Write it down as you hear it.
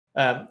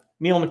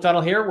Neil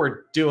McDonnell here.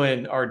 We're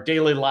doing our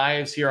daily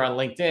lives here on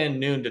LinkedIn,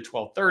 noon to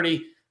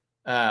 12:30.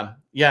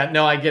 Yeah,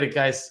 no, I get it,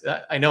 guys.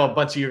 I know a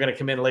bunch of you are going to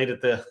come in late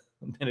at the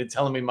minute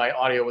telling me my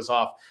audio was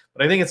off,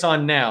 but I think it's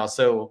on now.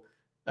 So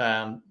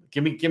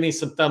give me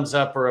some thumbs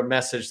up or a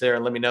message there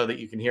and let me know that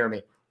you can hear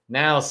me.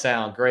 Now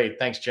sound great.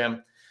 Thanks,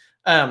 Jim.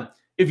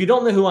 If you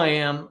don't know who I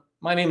am,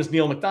 my name is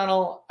Neil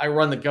McDonnell. I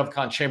run the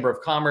GovCon Chamber of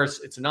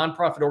Commerce. It's a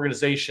nonprofit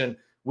organization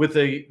with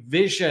a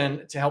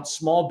vision to help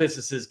small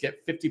businesses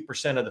get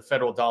 50% of the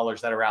federal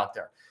dollars that are out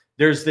there.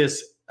 There's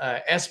this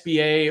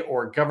SBA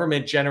or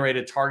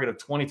government-generated target of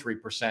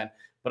 23%,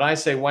 but I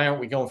say, why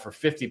aren't we going for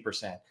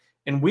 50%?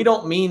 And we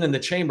don't mean in the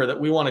chamber that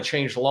we want to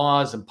change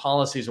laws and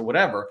policies or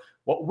whatever.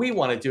 What we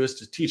want to do is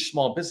to teach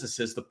small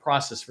businesses the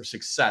process for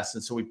success.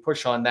 And so we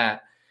push on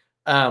that.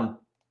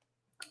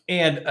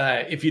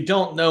 If you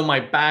don't know my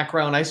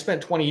background, I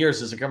spent 20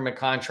 years as a government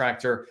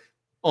contractor,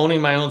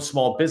 owning my own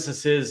small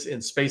businesses in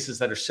spaces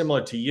that are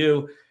similar to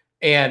you.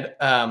 And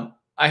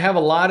I have a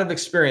lot of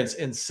experience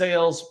in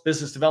sales,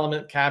 business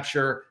development,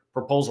 capture,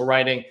 proposal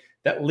writing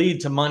that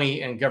lead to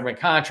money and government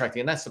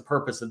contracting. And that's the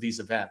purpose of these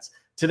events.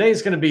 Today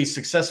is going to be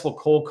successful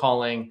cold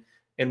calling,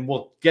 and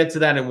we'll get to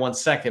that in 1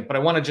 second. But I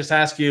want to just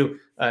ask you,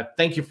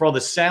 thank you for all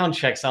the sound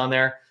checks on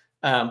there.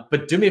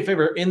 But do me a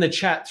favor, in the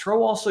chat,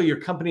 throw also your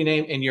company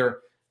name and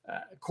your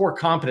core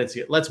competency.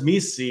 It lets me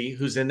see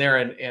who's in there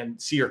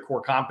and see your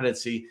core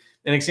competency.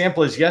 An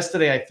example is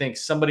yesterday, I think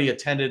somebody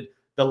attended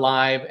the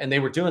live and they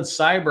were doing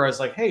cyber. I was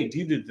like, hey, do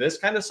you do this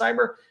kind of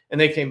cyber? And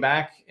they came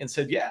back and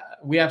said, yeah,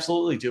 we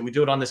absolutely do. We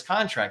do it on this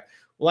contract.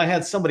 Well, I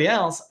had somebody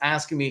else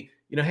asking me,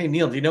 hey,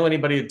 Neil, do you know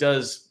anybody who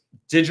does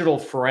digital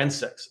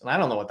forensics? And I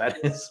don't know what that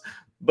is,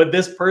 but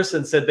this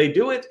person said they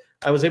do it.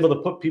 I was able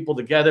to put people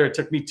together. It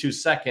took me 2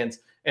 seconds.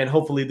 And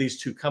hopefully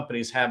these two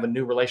companies have a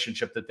new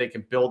relationship that they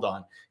can build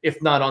on,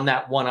 if not on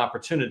that one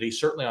opportunity,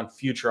 certainly on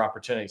future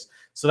opportunities.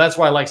 So that's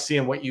why I like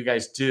seeing what you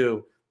guys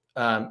do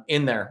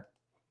in there.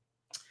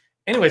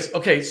 Anyways,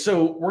 okay,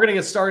 so we're going to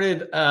get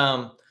started.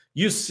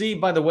 You see,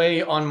 by the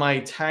way, on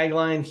my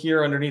tagline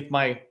here underneath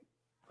my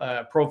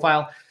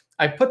profile,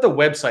 I put the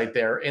website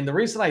there. And the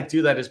reason I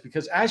do that is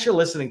because as you're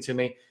listening to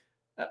me,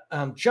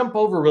 jump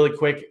over really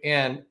quick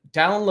and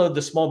download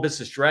the small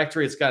business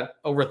directory. It's got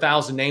over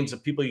 1,000 names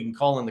of people you can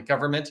call in the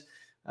government.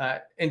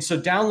 And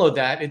so download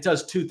that. It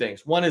does two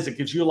things. One is it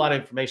gives you a lot of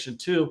information.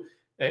 Two,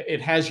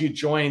 it has you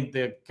join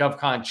the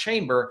GovCon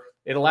chamber.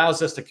 It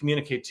allows us to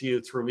communicate to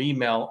you through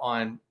email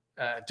on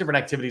different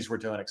activities we're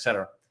doing, et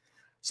cetera.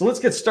 So let's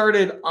get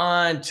started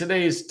on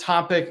today's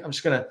topic. I'm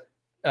just going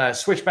to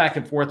switch back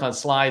and forth on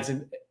slides.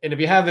 And if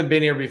you haven't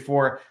been here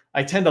before,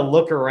 I tend to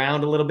look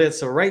around a little bit.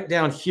 So right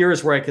down here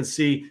is where I can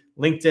see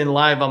LinkedIn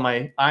Live on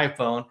my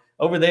iPhone.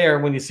 Over there,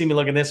 when you see me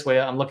looking this way,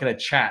 I'm looking at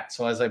chat.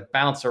 So as I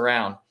bounce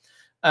around.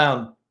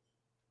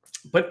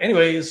 But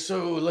anyways,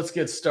 so let's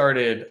get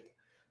started.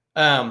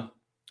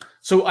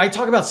 So I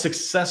talk about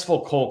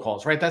successful cold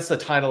calls, right? That's the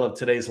title of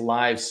today's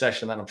live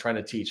session that I'm trying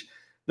to teach.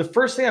 The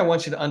first thing I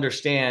want you to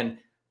understand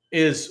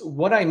is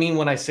what I mean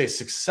when I say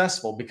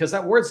successful, because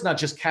that word's not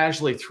just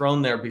casually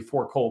thrown there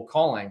before cold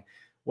calling.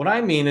 What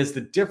I mean is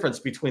the difference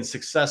between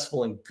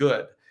successful and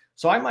good.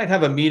 So I might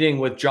have a meeting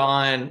with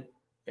John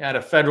at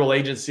a federal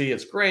agency.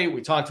 It's great.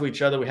 We talk to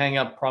each other. We hang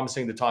up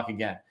promising to talk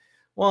again.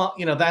 Well,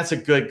 that's a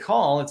good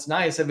call. It's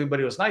nice.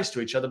 Everybody was nice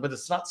to each other, but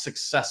it's not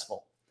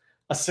successful.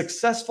 A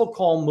successful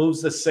call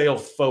moves the sale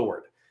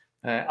forward.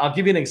 I'll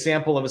give you an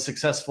example of a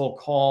successful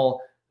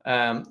call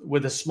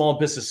with a small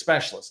business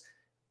specialist.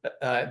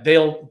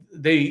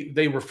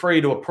 They refer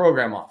you to a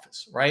program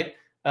office, right?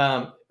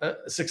 A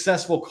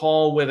successful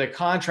call with a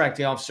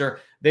contracting officer,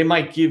 they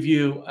might give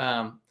you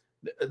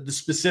the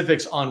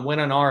specifics on when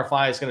an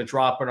RFI is going to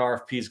drop, an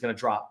RFP is going to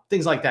drop,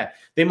 things like that.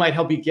 They might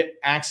help you get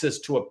access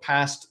to a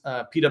past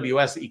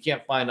PWS that you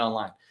can't find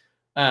online.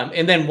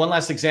 And then one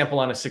last example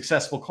on a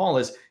successful call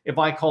is if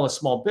I call a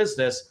small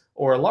business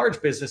or a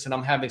large business and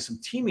I'm having some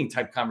teaming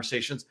type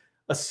conversations,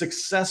 a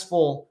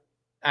successful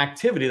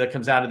activity that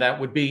comes out of that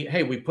would be,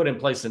 hey, we put in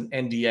place an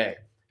NDA.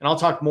 And I'll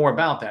talk more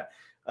about that.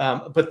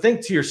 But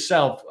think to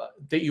yourself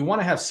that you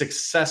want to have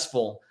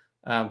successful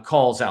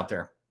calls out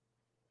there.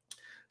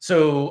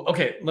 So,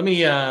 okay, let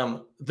me,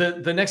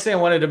 the next thing I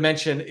wanted to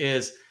mention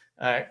is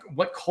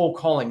what cold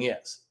calling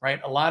is, right?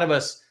 A lot of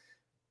us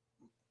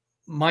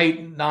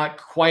might not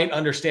quite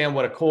understand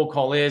what a cold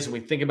call is. And we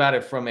think about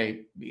it from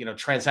a,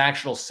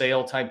 transactional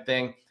sale type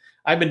thing.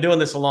 I've been doing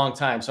this a long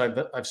time.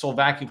 So I've sold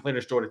vacuum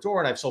cleaners door to door,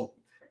 and I've sold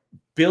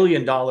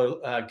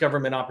billion-dollar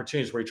government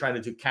opportunities where you're trying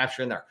to do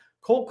capture in there.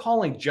 Cold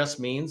calling just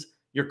means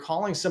you're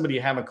calling somebody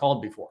you haven't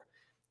called before.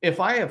 If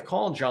I have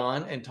called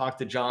John and talked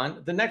to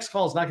John, the next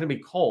call is not going to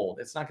be cold.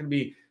 It's not going to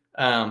be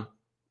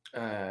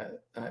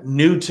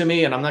new to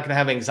me, and I'm not going to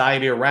have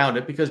anxiety around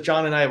it because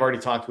John and I have already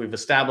talked. We've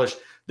established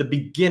the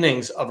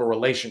beginnings of a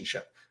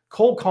relationship.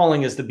 Cold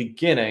calling is the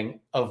beginning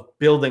of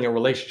building a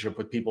relationship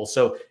with people.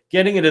 So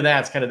getting into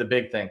that's kind of the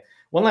big thing.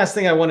 One last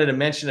thing I wanted to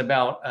mention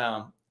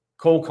about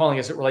cold calling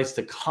as it relates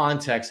to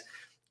context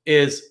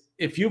is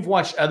if you've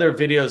watched other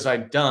videos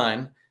I've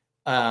done,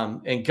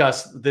 and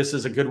Gus, this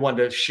is a good one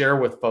to share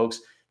with folks,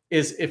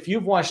 is if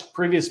you've watched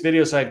previous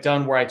videos I've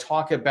done where I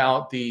talk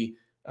about the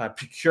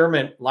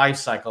procurement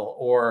lifecycle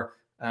or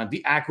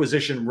the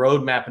acquisition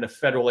roadmap in a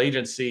federal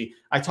agency,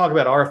 I talk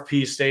about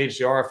RFP stage,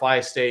 the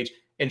RFI stage,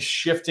 and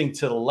shifting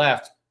to the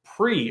left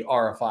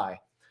pre-RFI.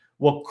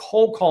 Well,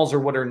 cold calls are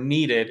what are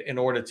needed in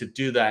order to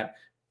do that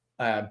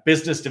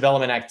business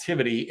development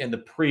activity in the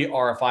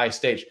pre-RFI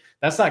stage.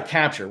 That's not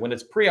capture. When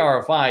it's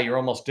pre-RFI, you're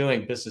almost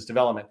doing business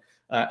development,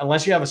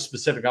 unless you have a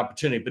specific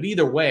opportunity. But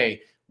either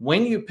way,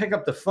 when you pick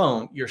up the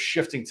phone, you're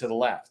shifting to the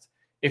left.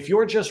 If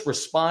you're just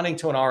responding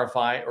to an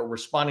RFI or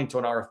responding to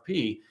an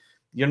RFP,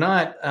 you're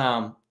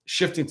not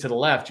shifting to the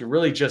left. You're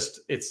really just,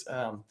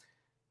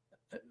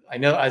 I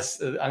know I'm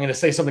going to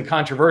say something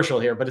controversial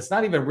here, but it's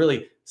not even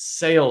really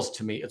sales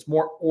to me. It's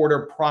more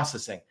order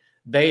processing.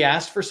 They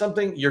asked for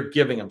something, you're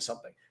giving them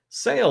something.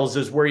 Sales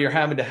is where you're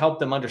having to help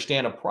them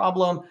understand a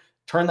problem,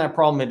 turn that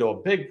problem into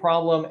a big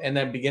problem, and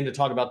then begin to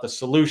talk about the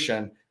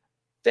solution.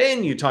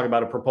 Then you talk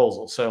about a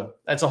proposal. So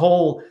that's a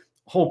whole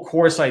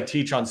course I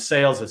teach on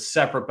sales is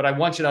separate, but I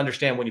want you to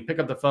understand when you pick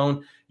up the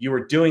phone, you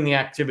are doing the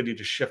activity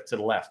to shift to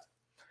the left.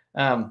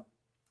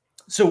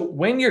 So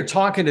when you're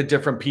talking to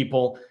different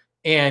people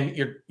and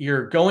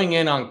you're going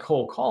in on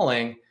cold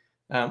calling,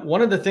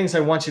 one of the things I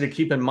want you to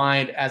keep in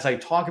mind as I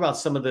talk about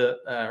some of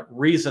the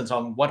reasons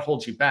on what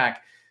holds you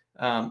back,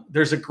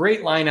 there's a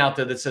great line out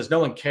there that says no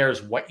one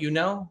cares what you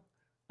know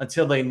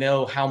until they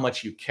know how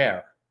much you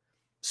care.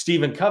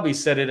 Stephen Covey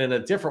said it in a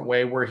different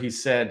way where he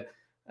said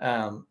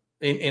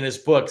in his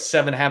book,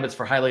 7 Habits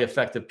for Highly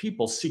Effective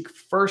People, seek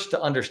first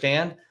to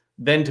understand,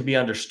 then to be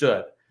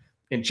understood.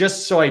 And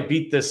just so I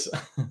beat this,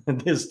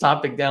 this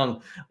topic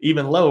down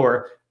even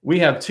lower, we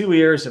have 2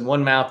 ears and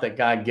 1 mouth that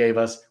God gave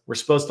us. We're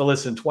supposed to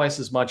listen twice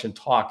as much and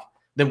talk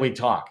than we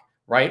talk,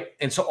 right?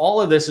 And so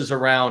all of this is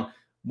around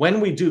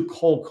when we do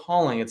cold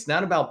calling, it's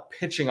not about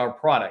pitching our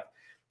product.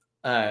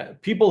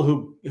 People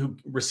who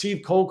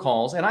receive cold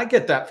calls, and I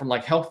get that from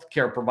like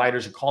healthcare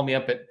providers who call me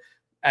up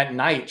at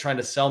night trying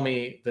to sell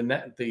me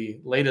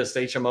the latest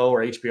HMO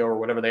or HBO or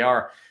whatever they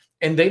are,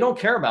 and they don't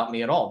care about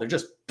me at all. They're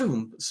just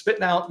boom,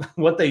 spitting out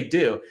what they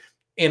do.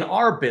 In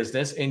our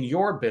business, in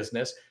your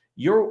business,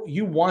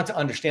 you want to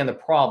understand the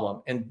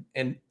problem,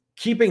 and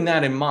keeping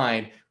that in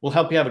mind will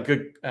help you have a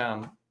good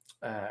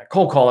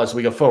cold call as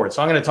we go forward.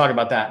 So I'm going to talk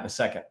about that in a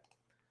second.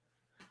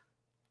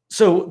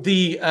 So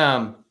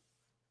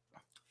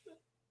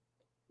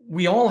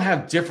we all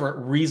have different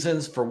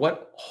reasons for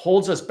what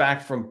holds us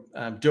back from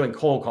doing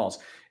cold calls.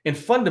 And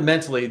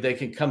fundamentally, they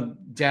can come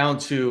down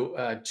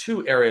to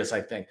 2 areas,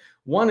 I think.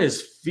 One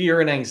is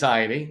fear and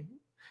anxiety,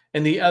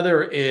 and the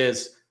other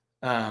is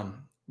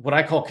what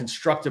I call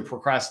constructive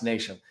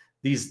procrastination.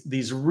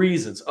 These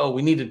reasons, oh,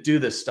 we need to do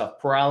this stuff,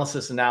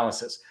 paralysis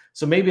analysis.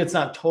 So maybe it's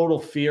not total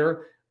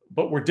fear,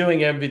 but we're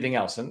doing everything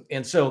else.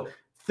 And so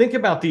think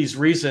about these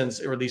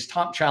reasons or these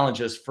top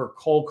challenges for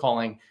cold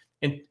calling,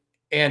 and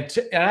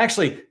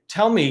actually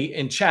tell me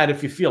in chat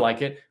if you feel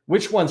like it,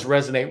 which ones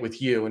resonate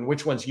with you and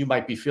which ones you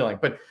might be feeling.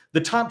 But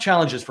the top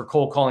challenges for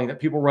cold calling that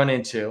people run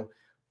into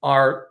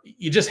are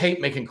you just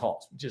hate making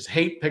calls, you just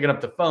hate picking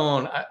up the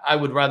phone. I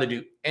would rather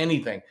do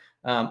anything.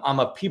 I'm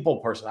a people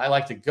person. I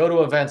like to go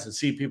to events and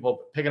see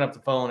people picking up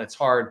the phone. It's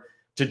hard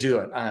to do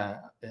it.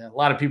 A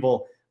lot of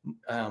people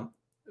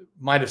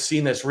might have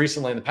seen this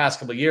recently in the past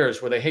couple of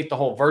years where they hate the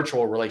whole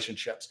virtual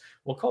relationships.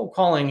 Well, cold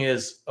calling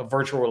is a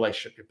virtual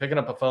relationship. You're picking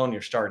up a phone,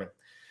 you're starting.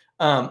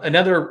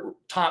 Another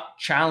top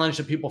challenge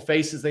that people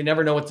face is they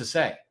never know what to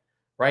say,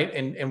 right?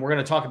 And we're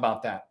going to talk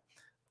about that.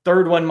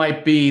 Third one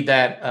might be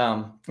that,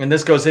 and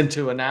this goes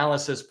into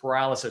analysis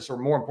paralysis, or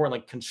more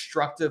importantly,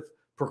 constructive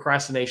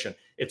procrastination.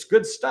 It's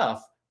good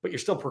stuff, but you're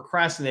still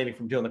procrastinating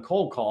from doing the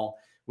cold call,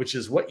 which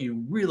is what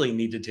you really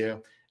need to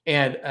do.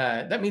 And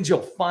that means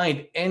you'll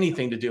find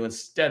anything to do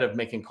instead of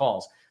making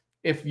calls.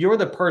 If you're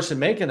the person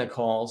making the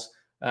calls,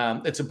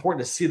 it's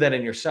important to see that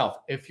in yourself.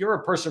 If you're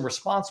a person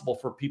responsible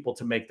for people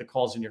to make the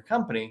calls in your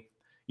company,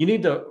 you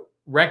need to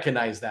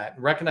recognize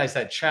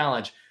that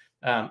challenge.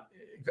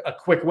 A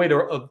quick way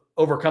to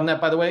overcome that,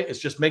 by the way, is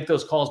just make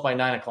those calls by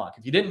 9 o'clock.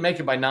 If you didn't make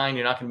it by 9,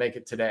 you're not going to make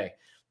it today.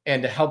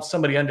 And to help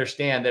somebody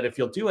understand that if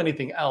you'll do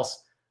anything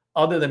else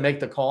other than make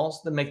the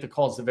calls, then make the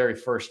calls the very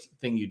first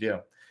thing you do.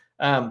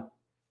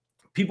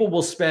 People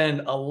will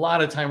spend a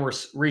lot of time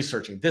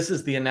researching. This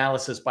is the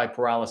analysis by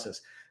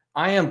paralysis.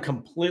 I am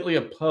completely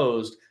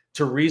opposed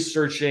to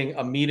researching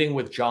a meeting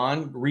with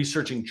John,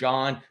 researching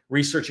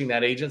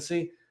that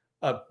agency,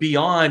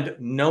 beyond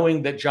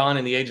knowing that John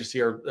and the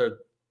agency are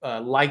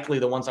likely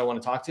the ones I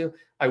want to talk to.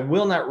 I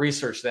will not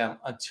research them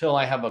until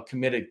I have a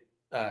committed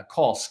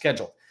call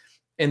scheduled.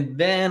 And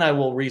then I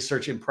will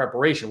research in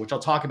preparation, which I'll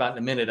talk about in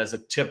a minute as a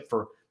tip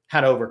for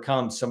how to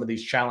overcome some of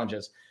these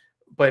challenges.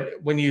 But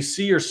when you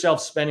see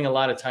yourself spending a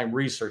lot of time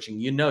researching,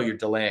 you know you're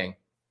delaying.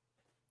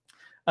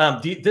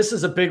 This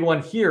is a big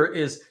one here,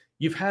 is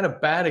you've had a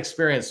bad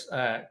experience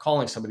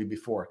calling somebody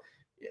before.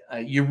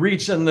 You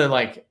reach in the,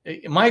 like,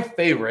 my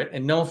favorite,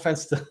 and no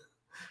offense to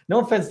No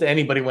offense to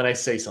anybody when I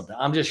say something.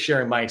 I'm just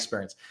sharing my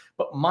experience.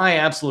 But my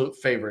absolute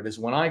favorite is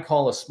when I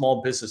call a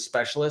small business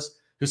specialist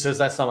who says,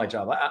 that's not my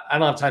job. I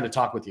don't have time to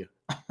talk with you.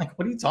 I'm like,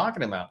 what are you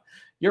talking about?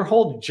 Your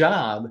whole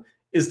job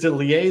is the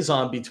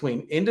liaison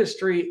between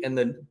industry and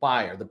the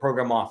buyer, the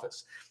program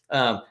office.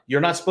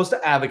 You're not supposed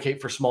to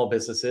advocate for small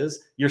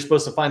businesses. You're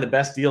supposed to find the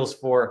best deals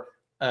for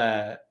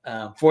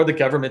the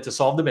government to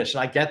solve the mission.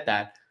 I get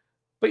that.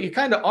 But you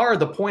kind of are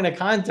the point of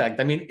contact.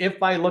 I mean,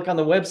 if I look on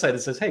the website, it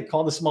says, hey,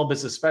 call the small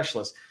business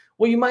specialist.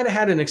 Well, you might have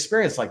had an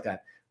experience like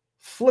that.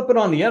 Flip it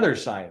on the other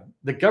side.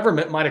 The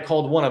government might have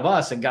called one of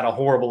us and got a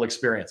horrible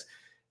experience.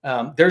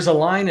 There's a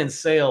line in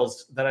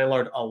sales that I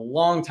learned a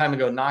long time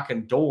ago,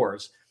 knocking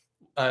doors.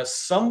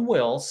 Some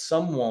will,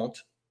 some won't.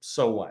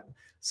 So what?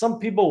 Some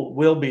people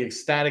will be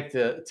ecstatic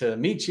to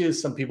meet you.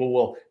 Some people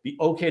will be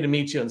okay to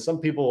meet you. And some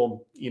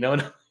people,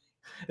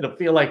 it'll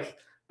feel like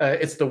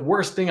it's the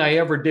worst thing I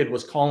ever did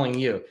was calling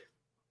you.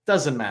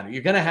 Doesn't matter.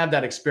 You're going to have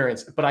that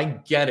experience, but I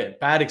get it.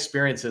 Bad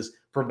experiences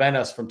prevent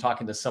us from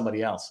talking to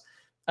somebody else.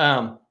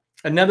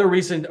 Another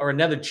reason or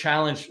another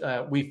challenge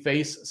we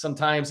face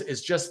sometimes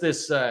is just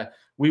this.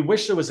 We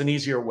wish there was an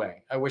easier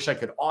way. I wish I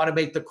could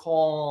automate the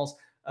calls.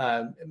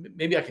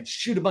 Maybe I could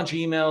shoot a bunch of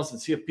emails and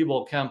see if people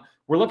will come.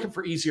 We're looking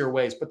for easier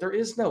ways, but there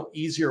is no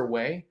easier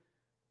way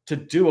to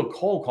do a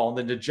cold call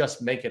than to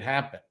just make it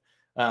happen.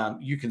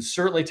 You can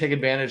certainly take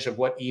advantage of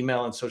what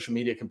email and social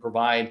media can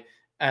provide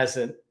as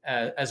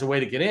a way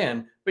to get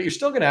in, but you're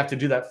still going to have to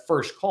do that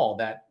first call,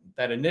 that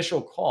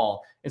initial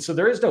call. And so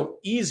there is no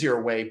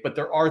easier way, but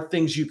there are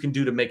things you can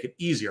do to make it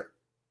easier.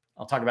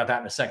 I'll talk about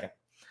that in a second.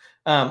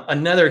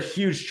 Another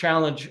huge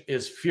challenge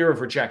is fear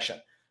of rejection.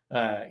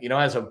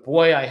 As a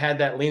boy, I had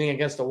that leaning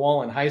against the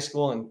wall in high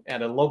school and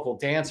at a local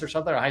dance or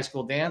something, a high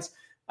school dance.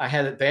 I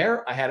had it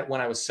there. I had it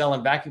when I was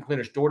selling vacuum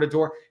cleaners door to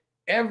door.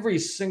 Every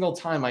single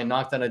time I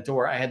knocked on a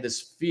door, I had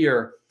this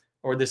fear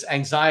or this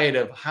anxiety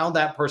of how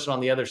that person on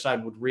the other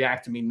side would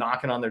react to me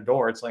knocking on their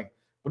door. It's like,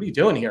 what are you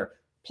doing here?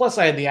 Plus,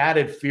 I had the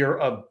added fear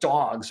of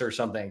dogs or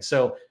something.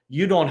 So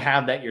you don't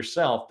have that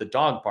yourself, the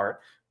dog part,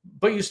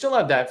 but you still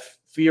have that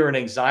fear and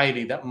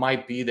anxiety that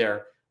might be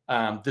there,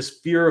 this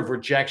fear of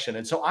rejection.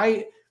 And so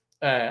I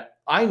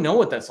know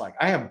what that's like.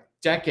 I have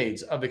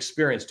decades of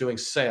experience doing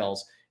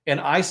sales, and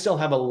I still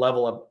have a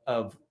level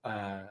of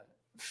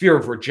fear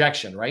of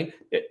rejection, right?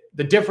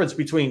 The difference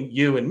between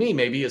you and me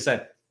maybe is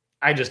that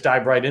I just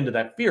dive right into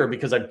that fear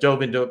because I've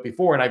dove into it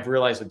before and I've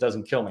realized it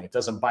doesn't kill me. It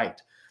doesn't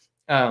bite.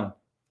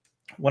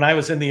 When I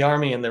was in the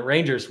Army and the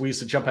Rangers, we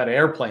used to jump out of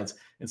airplanes,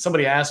 and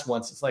somebody asked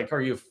once, it's like,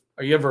 are you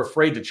ever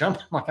afraid to jump?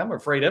 I'm like, I'm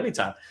afraid every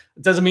time.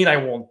 It doesn't mean I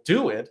won't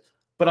do it,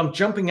 but I'm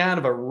jumping out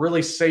of a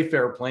really safe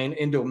airplane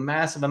into a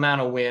massive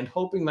amount of wind,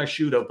 hoping my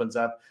chute opens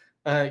up.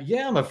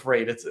 Yeah, I'm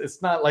afraid.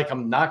 It's not like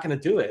I'm not going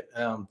to do it.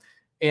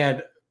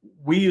 And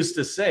we used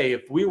to say,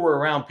 if we were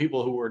around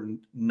people who were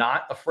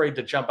not afraid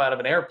to jump out of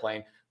an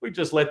airplane, we'd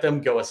just let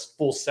them go a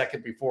full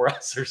second before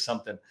us or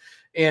something.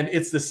 And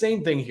it's the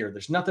same thing here.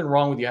 There's nothing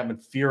wrong with you having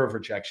fear of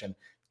rejection.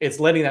 It's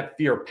letting that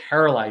fear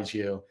paralyze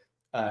you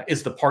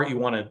is the part you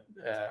want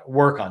to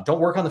work on. Don't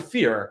work on the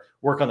fear,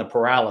 work on the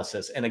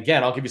paralysis. And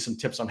again, I'll give you some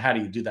tips on how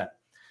do you do that.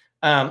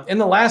 And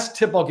the last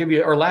tip I'll give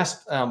you, or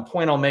last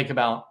point I'll make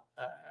about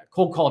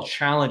cold call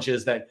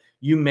challenges that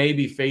you may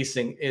be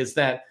facing is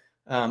that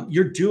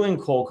you're doing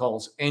cold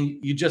calls and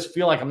you just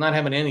feel like I'm not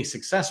having any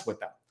success with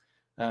them.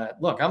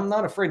 Look, I'm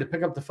not afraid to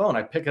pick up the phone.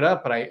 I pick it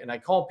up and I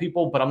call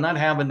people, but I'm not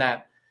having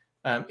that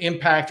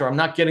impact, or I'm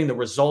not getting the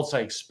results I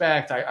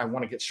expect. I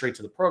want to get straight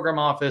to the program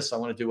office. I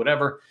want to do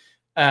whatever.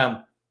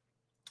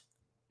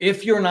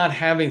 If you're not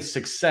having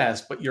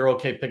success, but you're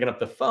okay picking up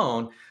the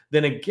phone,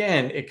 then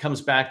again, it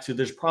comes back to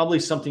there's probably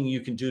something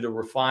you can do to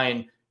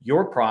refine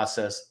your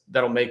process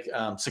that'll make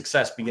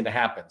success begin to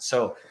happen.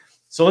 So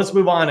let's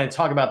move on and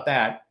talk about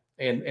that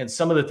and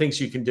some of the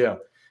things you can do.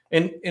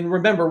 And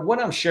remember,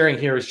 what I'm sharing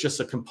here is just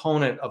a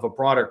component of a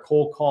broader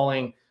cold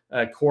calling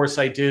course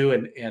I do.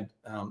 And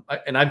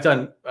I've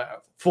done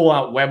full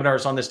out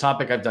webinars on this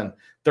topic. I've done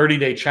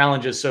 30-day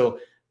challenges. So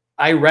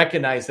I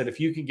recognize that if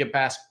you can get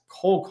past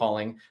cold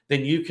calling,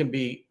 then you can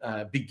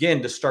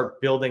begin to start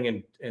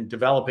building and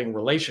developing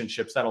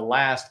relationships that'll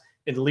last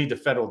and lead to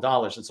federal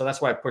dollars. And so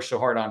that's why I push so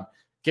hard on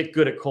get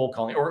good at cold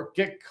calling or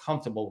get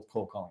comfortable with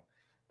cold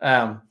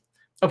calling.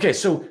 Okay,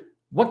 so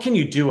what can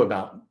you do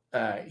about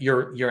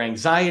your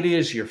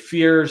anxieties, your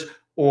fears,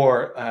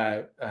 or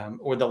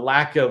the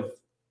lack of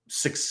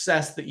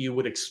success that you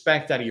would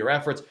expect out of your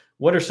efforts?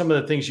 What are some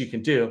of the things you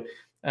can do?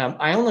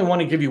 I only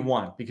want to give you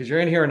one because you're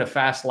in here in a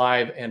fast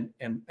live, and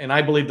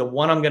I believe the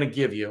one I'm going to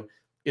give you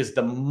is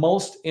the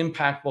most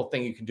impactful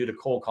thing you can do to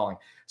cold calling.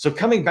 So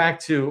coming back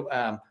to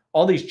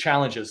all these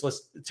challenges,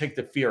 let's take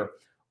the fear.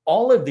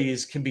 All of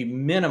these can be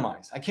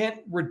minimized. I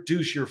can't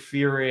reduce your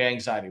fear or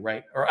anxiety,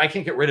 right? Or I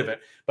can't get rid of it,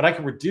 but I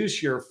can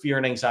reduce your fear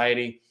and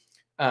anxiety,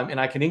 and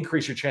I can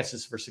increase your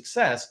chances for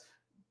success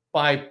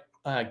by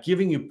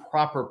giving you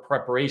proper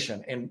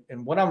preparation.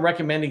 And what I'm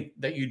recommending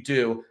that you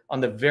do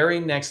on the very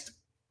next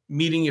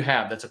meeting you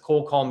have, that's a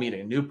cold call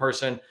meeting, a new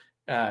person.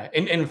 And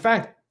in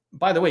fact,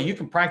 by the way, you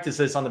can practice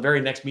this on the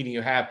very next meeting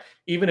you have,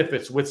 even if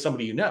it's with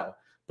somebody you know,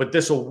 but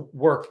this will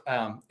work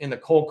in the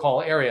cold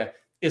call area,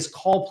 is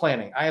call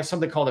planning. I have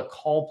something called a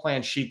call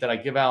plan sheet that I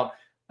give out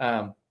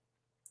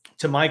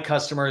to my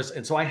customers.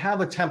 And so I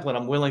have a template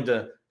I'm willing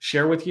to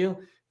share with you.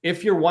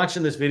 If you're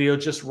watching this video,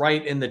 just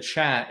write in the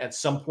chat at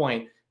some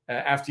point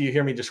after you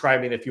hear me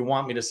describing, if you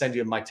want me to send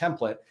you my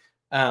template,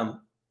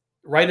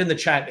 write in the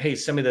chat, hey,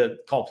 send me the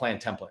call plan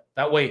template.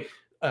 That way,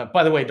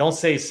 by the way, don't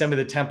say send me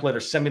the template or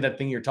send me that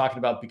thing you're talking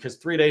about, because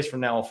 3 days from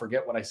now, I'll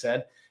forget what I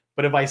said.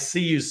 But if I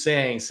see you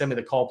saying, send me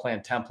the call plan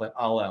template,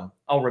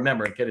 I'll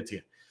remember and get it to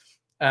you.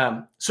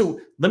 So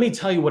let me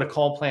tell you what a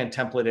call plan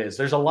template is.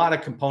 There's a lot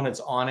of components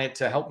on it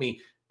to help me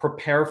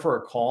prepare for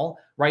a call,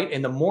 right?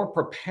 And the more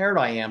prepared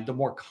I am, the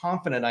more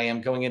confident I am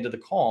going into the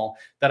call,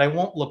 that I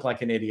won't look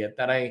like an idiot,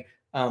 that I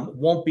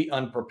won't be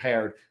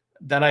unprepared,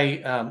 that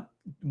I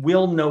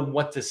will know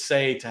what to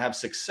say to have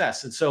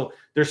success. And so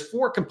there's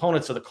 4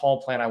 components of the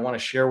call plan I want to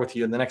share with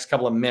you in the next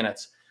couple of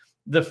minutes.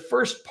 The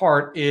first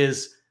part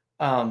is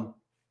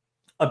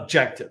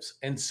objectives.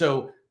 And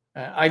so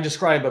I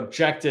describe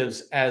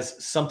objectives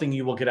as something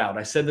you will get out.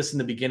 I said this in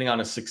the beginning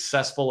on a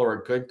successful or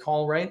a good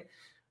call, right?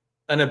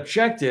 An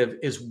objective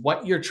is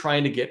what you're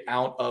trying to get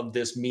out of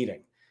this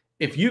meeting.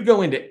 If you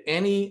go into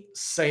any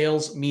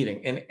sales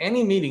meeting, and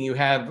any meeting you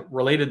have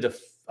related to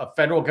a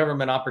federal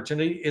government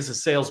opportunity is a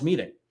sales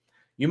meeting.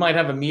 You might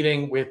have a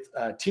meeting with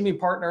teaming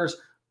partners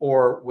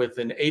or with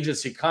an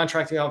agency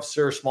contracting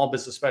officer, small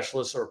business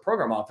specialist, or a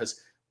program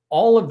office.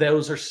 All of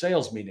those are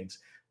sales meetings.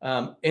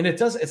 And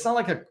it's not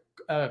like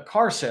a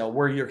car sale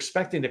where you're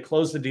expecting to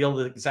close the deal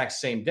the exact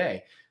same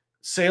day.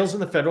 Sales in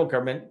the federal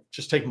government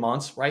just take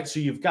months, right? So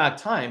you've got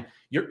time.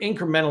 You're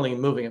incrementally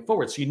moving it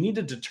forward. So you need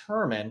to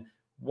determine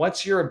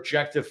what's your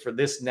objective for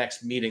this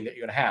next meeting that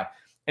you're going to have.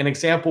 An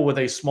example with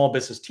a small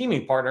business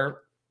teaming partner,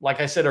 like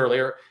I said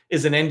earlier,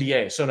 is an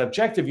NDA. So an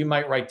objective you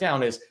might write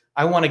down is,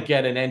 I want to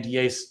get an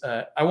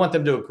NDA. I want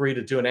them to agree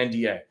to do an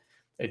NDA.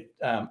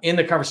 In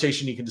the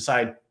conversation, you can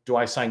decide, do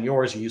I sign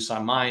yours or you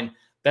sign mine?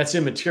 That's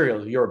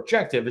immaterial. Your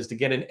objective is to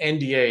get an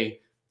NDA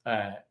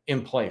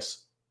in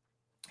place.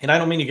 And I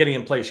don't mean you're getting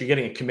in place, you're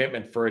getting a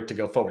commitment for it to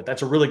go forward.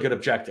 That's a really good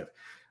objective.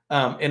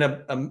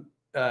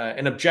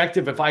 An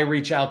objective, if I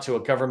reach out to a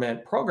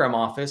government program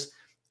office,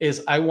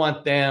 is I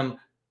want them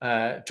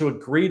to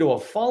agree to a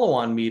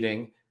follow-on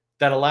meeting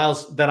that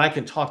allows that I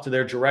can talk to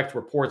their direct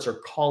reports or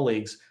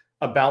colleagues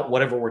about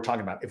whatever we're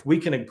talking about. If we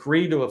can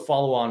agree to a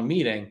follow-on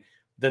meeting,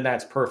 then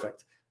that's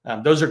perfect.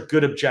 Those are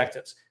good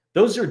objectives.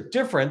 Those are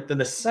different than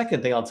the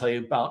second thing I'll tell you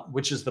about,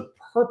 which is the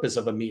purpose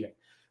of a meeting.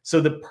 So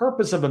the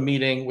purpose of a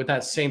meeting with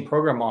that same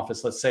program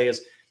office, let's say,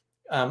 is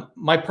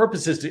my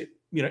purpose is to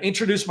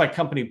introduce my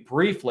company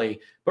briefly,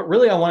 but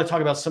really I want to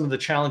talk about some of the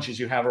challenges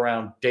you have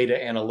around data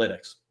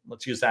analytics.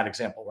 Let's use that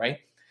example, right?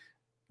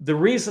 The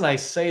reason I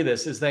say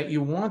this is that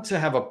you want to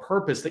have a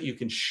purpose that you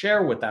can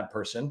share with that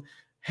person.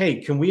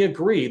 Hey, can we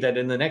agree that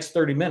in the next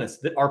 30 minutes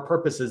that our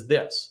purpose is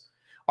this?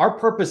 Our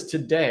purpose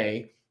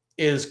today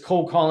is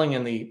cold calling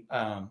in the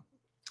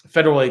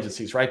federal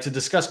agencies, right? To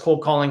discuss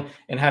cold calling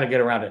and how to get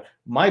around it.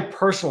 My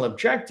personal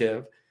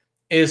objective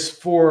is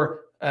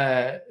for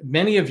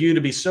many of you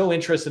to be so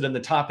interested in the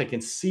topic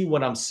and see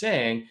what I'm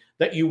saying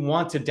that you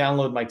want to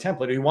download my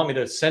template, or you want me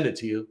to send it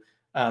to you,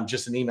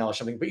 just an email or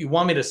something, but you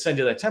want me to send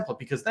you that template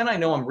because then I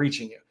know I'm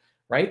reaching you,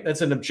 right?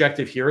 That's an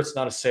objective here. It's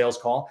not a sales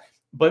call,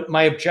 but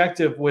my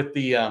objective with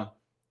the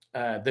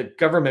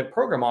government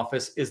program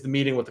office is the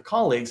meeting with the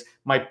colleagues.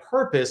 My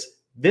purpose,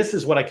 this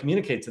is what I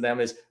communicate to them,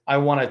 is I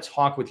want to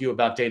talk with you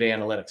about data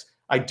analytics.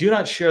 I do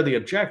not share the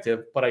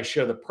objective, but I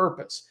share the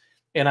purpose,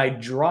 and I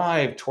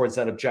drive towards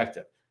that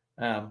objective.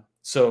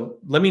 So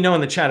let me know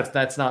in the chat if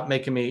that's not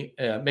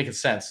making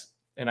sense,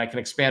 and I can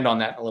expand on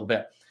that a little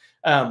bit.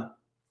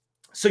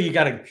 So you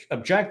got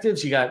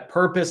objectives, you got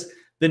purpose.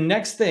 The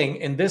next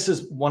thing, and this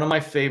is one of my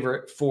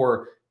favorite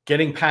for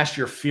getting past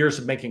your fears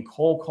of making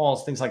cold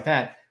calls, things like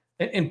that.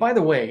 And by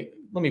the way,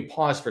 let me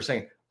pause for a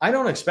second. I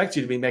don't expect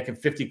you to be making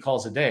 50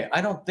 calls a day.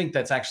 I don't think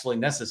that's actually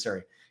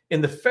necessary. In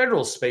the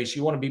federal space,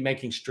 you want to be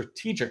making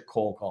strategic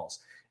cold calls.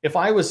 If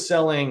I was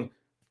selling,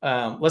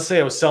 let's say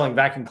I was selling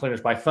vacuum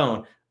cleaners by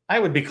phone, I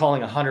would be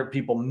calling 100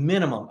 people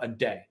minimum a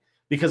day,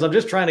 because I'm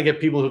just trying to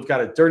get people who've got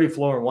a dirty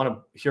floor and want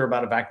to hear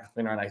about a vacuum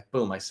cleaner, and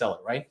I sell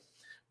it, right?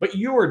 But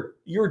you're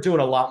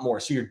doing a lot more.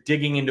 So you're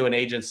digging into an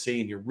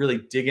agency and you're really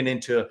digging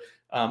into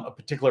a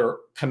particular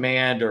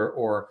command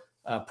or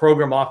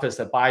program office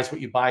that buys what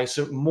you buy.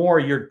 So more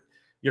you're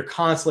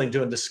constantly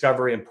doing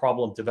discovery and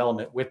problem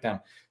development with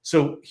them.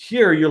 So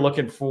here you're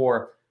looking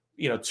for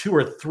 2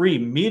 or 3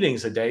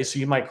 meetings a day. So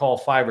you might call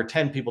 5 or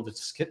 10 people to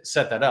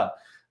set that up.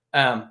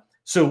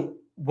 So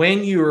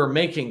when you're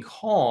making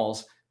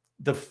calls,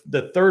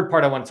 the third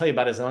part I want to tell you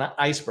about is an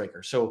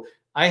icebreaker. So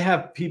I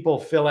have people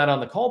fill out on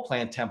the call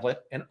plan template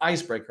an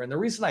icebreaker. And the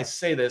reason I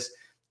say this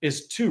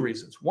is 2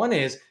 reasons. One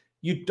is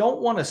you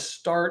don't want to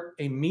start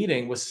a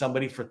meeting with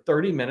somebody for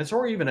 30 minutes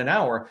or even an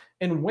hour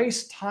and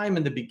waste time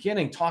in the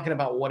beginning talking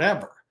about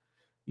whatever.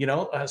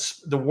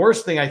 The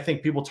worst thing I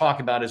think people talk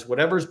about is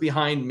whatever's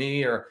behind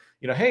me, or,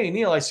 hey,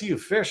 Neil, I see you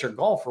fish or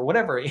golf or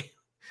whatever.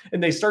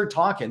 And they start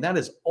talking. That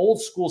is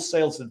old school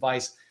sales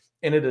advice.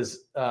 And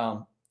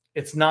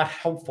it's not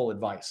helpful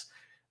advice.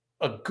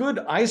 A good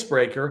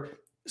icebreaker,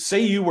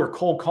 say you were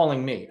cold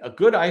calling me, a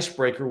good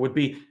icebreaker would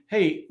be,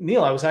 hey,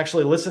 Neil, I was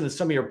actually listening to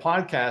some of your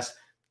podcasts.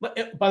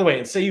 By the way,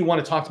 and say you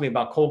want to talk to me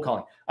about cold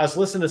calling. I was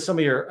listening to some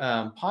of your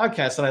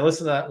podcasts, and I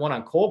listened to that one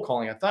on cold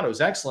calling. I thought it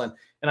was excellent.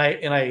 And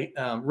I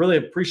really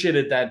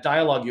appreciated that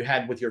dialogue you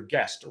had with your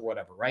guest or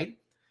whatever, right?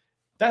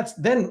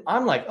 Then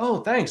I'm like, oh,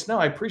 thanks. No,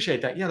 I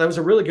appreciate that. Yeah, that was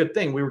a really good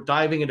thing. We were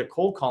diving into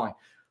cold calling.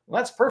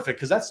 Well, that's perfect,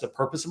 because that's the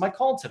purpose of my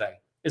call today,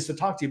 is to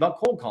talk to you about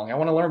cold calling. I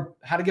want to learn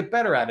how to get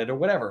better at it or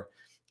whatever.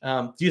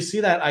 Do you see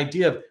that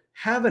idea of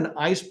have an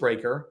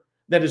icebreaker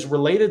that is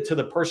related to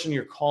the person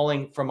you're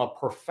calling from a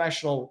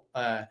professional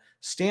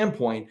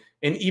standpoint,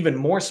 and even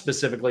more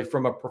specifically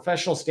from a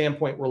professional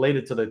standpoint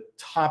related to the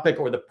topic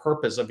or the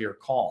purpose of your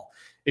call?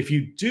 If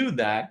you do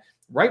that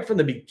right from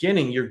the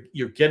beginning,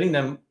 you're getting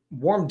them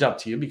warmed up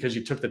to you because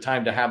you took the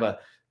time to have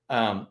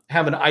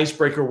an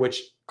icebreaker,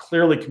 which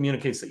clearly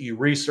communicates that you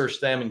researched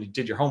them and you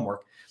did your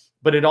homework.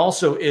 But it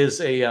also is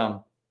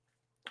a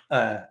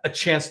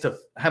chance to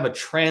have a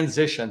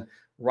transition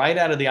right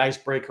out of the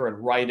icebreaker and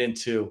right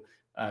into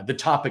the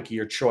topic of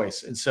your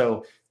choice. And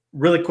so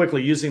really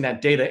quickly, using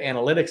that data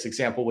analytics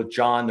example with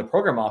John, the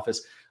program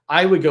office,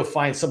 I would go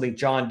find something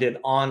John did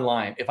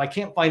online. If I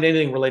can't find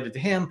anything related to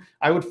him,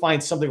 I would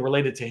find something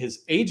related to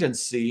his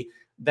agency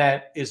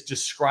that is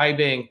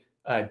describing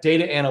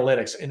data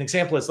analytics. An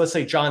example is, let's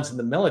say John's in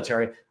the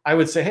military. I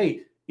would say,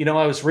 hey,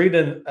 I was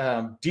reading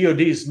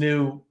DoD's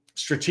new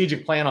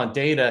strategic plan on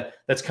data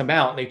that's come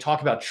out, and they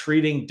talk about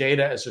treating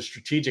data as a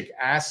strategic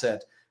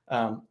asset.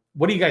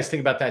 What do you guys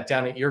think about that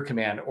down at your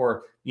command?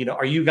 Or,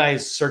 are you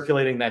guys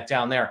circulating that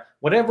down there?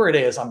 Whatever it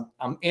is,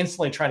 I'm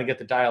instantly trying to get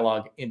the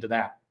dialogue into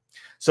that.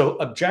 So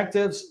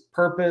objectives,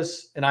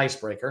 purpose, and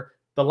icebreaker.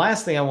 The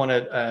last thing I want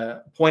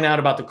to point out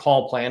about the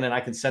call plan, and I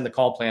can send the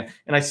call plan,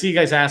 and I see you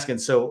guys asking,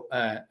 so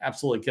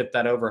absolutely get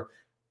that over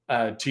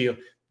to you.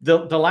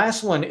 The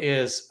last one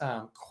is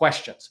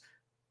questions.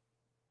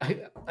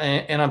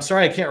 And I'm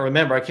sorry, I can't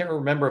remember. I can't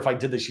remember if I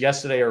did this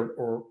yesterday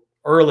or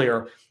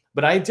earlier,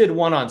 but I did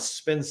one on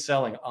spin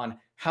selling, on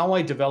how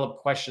I develop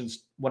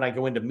questions when I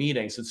go into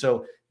meetings. And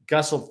so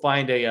Gus will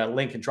find a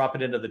link and drop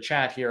it into the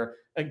chat here.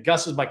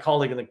 Gus is my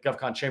colleague in the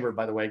GovCon chamber,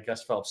 by the way,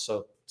 Gus Phelps.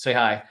 So say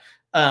hi.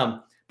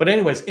 But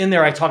anyways, in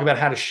there, I talk about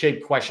how to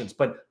shape questions.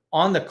 But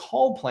on the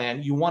call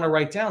plan, you want to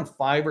write down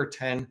 5 or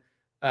 10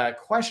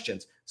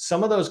 questions.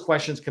 Some of those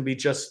questions can be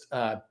just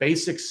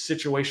basic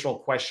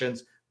situational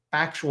questions,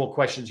 factual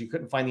questions. You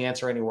couldn't find the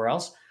answer anywhere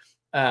else.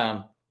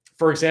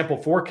 For example,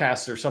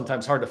 forecasts are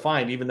sometimes hard to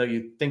find, even though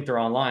you think they're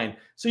online.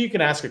 So you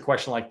can ask a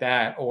question like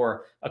that,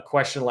 or a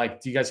question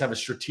like, do you guys have a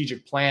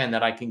strategic plan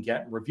that I can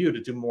get and review to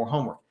do more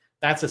homework?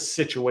 That's a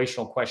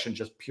situational question,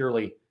 just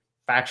purely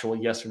factual,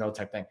 yes or no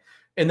type thing.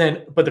 And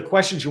then, but the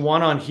questions you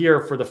want on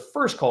here for the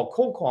first call,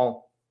 cold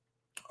call,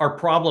 are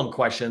problem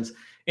questions.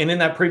 And in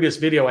that previous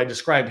video, I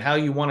described how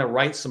you want to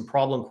write some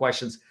problem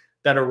questions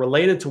that are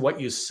related to what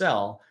you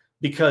sell.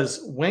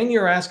 Because when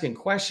you're asking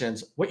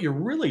questions, what you're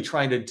really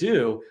trying to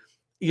do,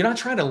 you're not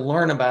trying to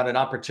learn about an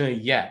opportunity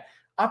yet.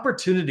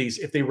 Opportunities,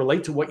 if they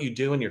relate to what you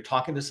do and you're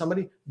talking to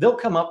somebody, they'll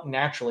come up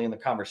naturally in the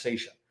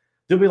conversation.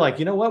 They'll be like,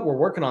 you know what, we're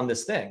working on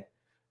this thing.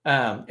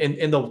 And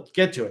they'll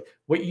get to it.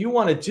 What you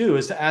want to do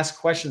is to ask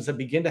questions that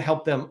begin to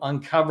help them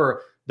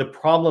uncover the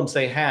problems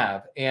they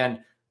have. And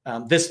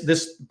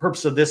this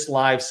purpose of this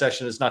live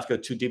session is not to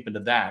go too deep into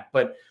that.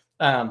 But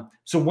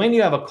so when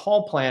you have a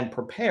call plan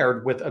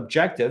prepared with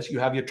objectives, you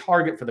have your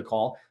target for the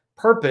call.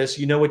 Purpose,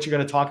 you know what you're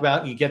going to talk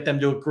about, and you get them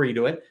to agree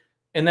to it.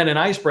 And then an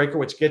icebreaker,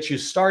 which gets you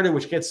started,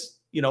 which gets,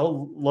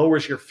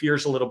 lowers your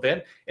fears a little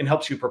bit and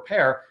helps you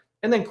prepare.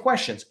 And then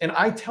questions. And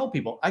I tell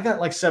people, I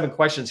got like 7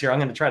 questions here I'm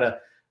going to try to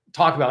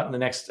talk about in the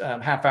next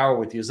half hour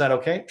with you. Is that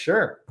okay?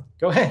 Sure.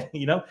 Go ahead.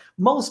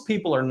 Most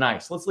people are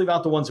nice. Let's leave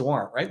out the ones who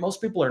aren't, right?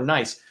 Most people are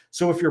nice.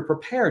 So if you're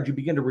prepared, you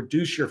begin to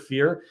reduce your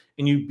fear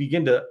and you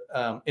begin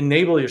to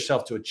enable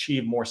yourself to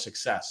achieve more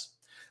success.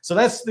 So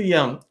that's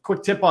the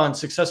quick tip on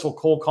successful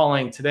cold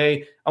calling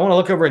today. I want to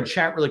look over and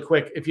chat really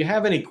quick. If you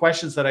have any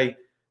questions that I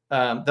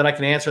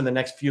can answer in the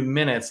next few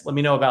minutes, let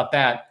me know about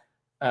that.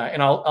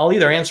 And I'll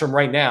either answer them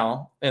right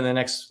now in the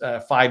next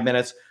 5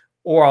 minutes,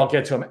 or I'll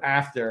get to them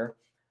after.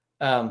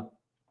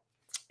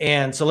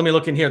 And so let me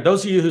look in here.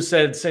 Those of you who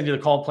said send you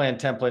the call plan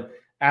template,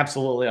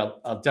 absolutely,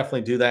 I'll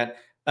definitely do that.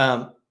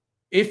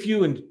 If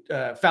you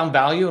found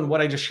value in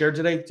what I just shared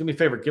today, do me a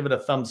favor, give it a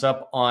thumbs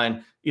up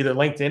on either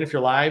LinkedIn if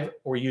you're live,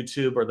 or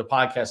YouTube, or the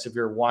podcast if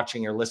you're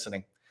watching or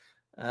listening.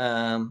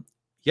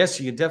 Yes,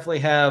 you can definitely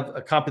have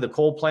a copy of the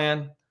cold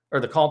plan or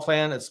the call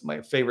plan. It's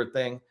my favorite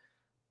thing.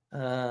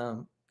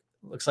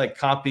 Looks like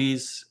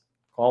copies,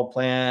 call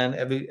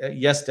plan,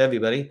 yes to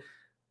everybody.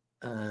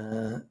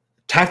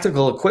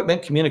 Tactical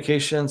equipment,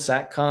 communication,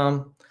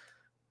 SATCOM.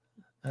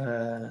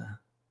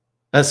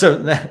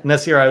 So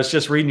Nasir, I was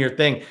just reading your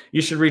thing.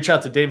 You should reach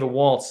out to David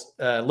Waltz.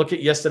 Look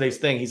at yesterday's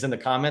thing. He's in the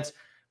comments.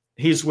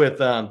 He's with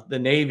the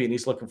Navy and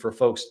he's looking for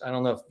folks. I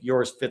don't know if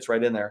yours fits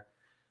right in there.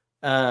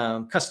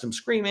 Custom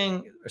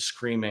screening.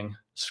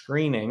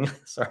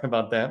 Sorry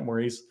about that,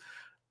 Maurice.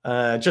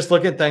 Just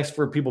looking. Thanks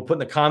for people putting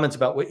the comments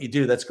about what you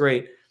do. That's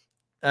great.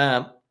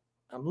 I'm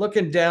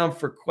looking down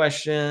for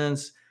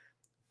questions.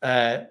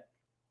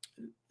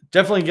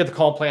 Definitely get the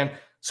call plan.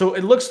 So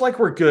it looks like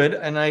we're good,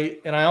 and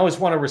I always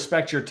want to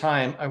respect your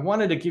time. I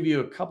wanted to give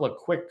you a couple of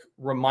quick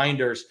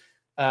reminders.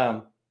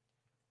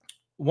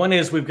 One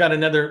is we've got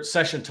another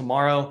session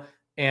tomorrow,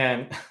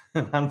 and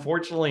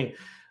unfortunately,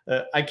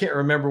 I can't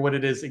remember what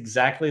it is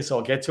exactly, so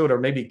I'll get to it. Or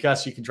maybe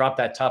Gus, you can drop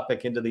that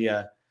topic into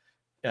the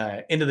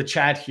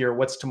chat here.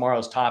 What's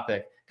tomorrow's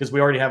topic? Because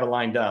we already have it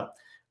lined up.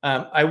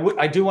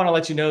 I do want to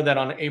let you know that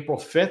on April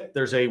 5th,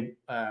 there's a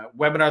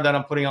webinar that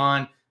I'm putting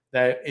on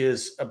that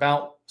is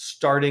about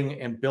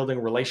starting and building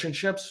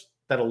relationships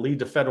that'll lead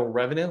to federal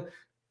revenue.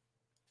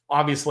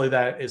 Obviously,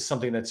 that is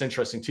something that's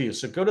interesting to you.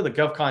 So go to the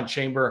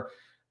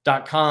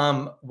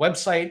govconchamber.com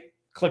website,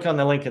 click on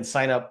the link and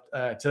sign up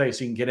today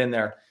so you can get in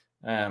there.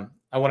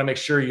 I want to make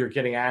sure you're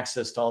getting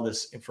access to all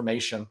this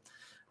information.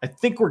 I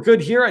think we're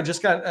good here. I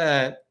just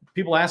got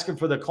people asking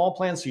for the call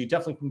plan, so you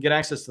definitely can get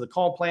access to the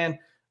call plan.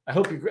 I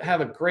hope you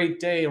have a great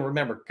day. And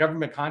remember,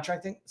 government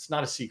contracting, it's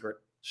not a secret.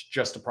 It's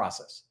just a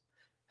process.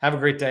 Have a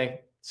great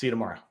day. See you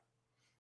tomorrow.